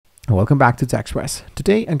Welcome back to TechExpress.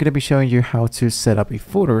 Today I'm going to be showing you how to set up a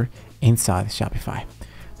footer inside Shopify.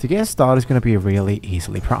 To get started, it's going to be really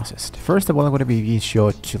easily processed. First of all, I'm going to be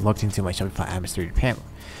sure to log into my Shopify administrator panel.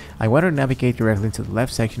 I want to navigate directly to the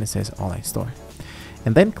left section that says Online Store,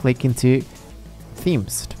 and then click into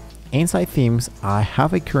Themes. Inside Themes, I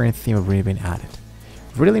have a current theme already been added.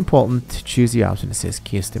 Really important to choose the option that says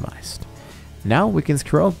Customized. Now we can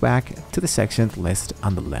scroll back to the section list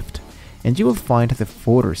on the left, and you will find the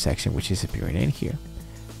footer section, which is appearing in here.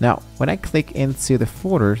 Now, when I click into the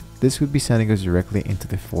footer, this would be sending us directly into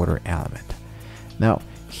the footer element. Now,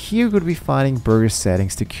 here you would be finding various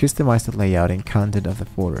settings to customize the layout and content of the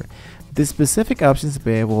footer. The specific options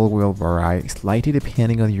available will vary slightly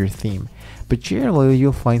depending on your theme, but generally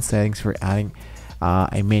you'll find settings for adding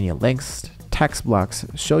a menu links, text blocks,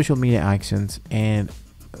 social media actions, and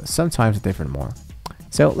sometimes different more.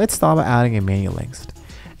 So let's start by adding a menu links.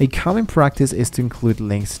 A common practice is to include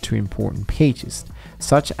links to important pages,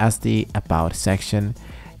 such as the About section,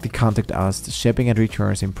 the Contact Us, the Shipping and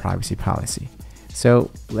Returns, and Privacy Policy. So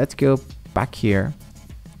let's go back here.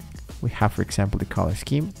 We have, for example, the color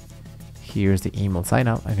scheme. Here's the email sign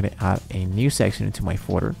up. I'm going to add a new section into my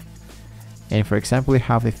footer. And for example, we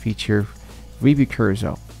have the feature review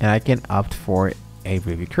carousel, and I can opt for a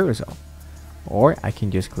review carousel. Or I can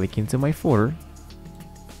just click into my footer.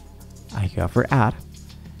 I go for add.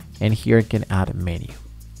 And here I can add a menu.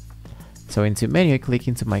 So into menu, I click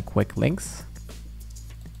into my quick links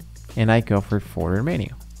and I go for footer menu.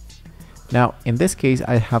 Now in this case,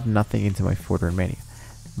 I have nothing into my footer menu,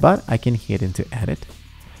 but I can hit into edit.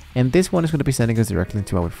 And this one is going to be sending us directly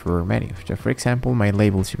into our footer menu. So for example, my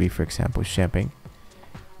label should be, for example, shipping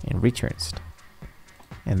and returns.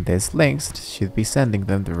 And this links should be sending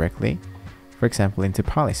them directly, for example, into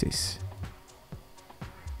policies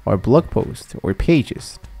or blog posts or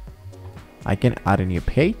pages. I can add a new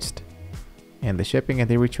page, and the shipping and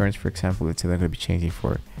the returns, for example, it's going to be changing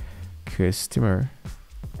for customer,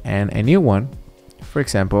 and a new one, for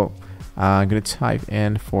example, I'm going to type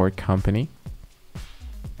in for company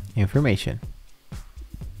information,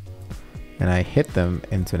 and I hit them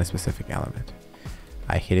into a specific element.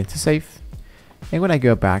 I hit into save, and when I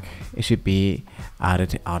go back, it should be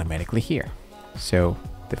added automatically here. So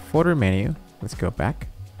the footer menu, let's go back,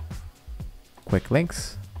 quick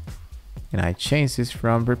links, and I change this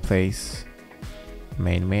from replace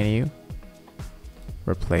main menu,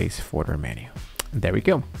 replace footer menu. And there we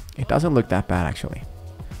go. It doesn't look that bad actually.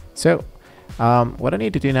 So what I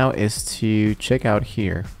need to do now is to check out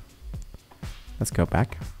here. Let's go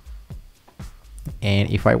back. And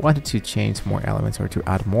if I wanted to change more elements or to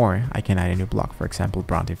add more, I can add a new block, for example,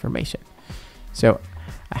 brand information. So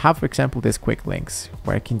I have, for example, this quick links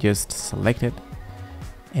where I can just select it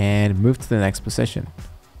and move to the next position,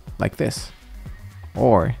 like this,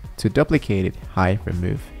 or to duplicate it, hide,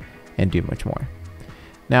 remove, and do much more.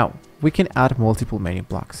 Now we can add multiple menu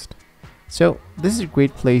blocks. So this is a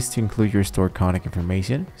great place to include your store contact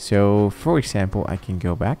information. So for example, I can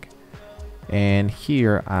go back, and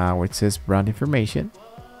here where it says brand information,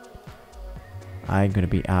 I'm going to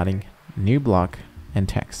be adding new block and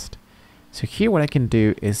text. So here what I can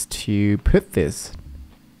do is to put this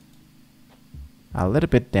a little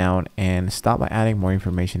bit down and start by adding more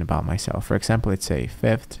information about myself. For example, let's say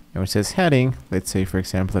fifth, and it says heading, let's say for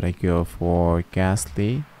example that I go for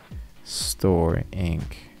Ghastly Store Inc.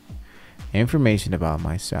 Information about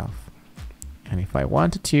myself. And if I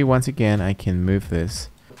wanted to, once again, I can move this.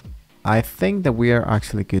 I think that we are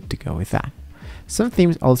actually good to go with that. Some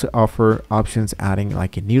themes also offer options adding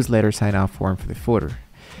like a newsletter sign up form for the footer.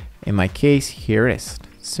 In my case, here it is.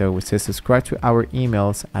 So it says subscribe to our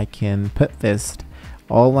emails. I can put this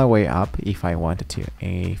all my way up if I wanted to.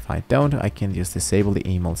 If I don't, I can just disable the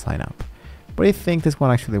email sign up. But I think this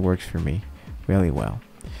one actually works for me really well.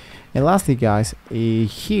 And lastly, guys,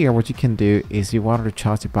 here what you can do is you want to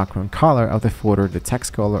change the background color of the footer, the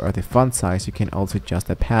text color, or the font size. You can also adjust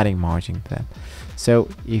the padding margin then. So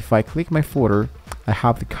if I click my footer, I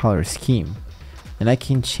have the color scheme, and I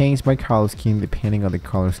can change my color scheme depending on the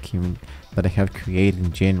color scheme that I have created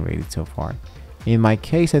and generated so far. In my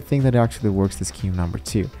case, I think that it actually works the scheme number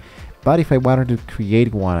 2. But if I wanted to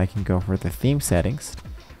create one, I can go for the theme settings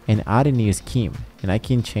and add a new scheme, and I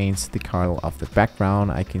can change the color of the background,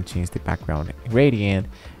 I can change the background gradient,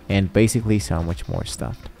 and basically so much more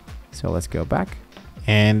stuff. So let's go back,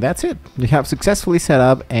 and that's it. You have successfully set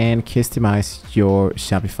up and customized your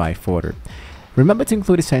Shopify footer. Remember to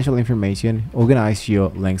include essential information, organize your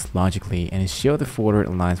links logically, and ensure the footer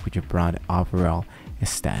aligns with your brand overall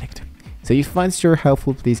aesthetic. So if you find this tutorial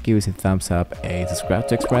helpful, please give us a thumbs up and subscribe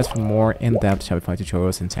to Express for more in-depth Shopify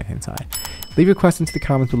tutorials and tech inside. Leave your questions in the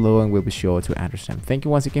comments below and we'll be sure to answer them. Thank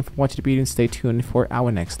you once again for watching the video and stay tuned for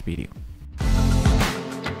our next video.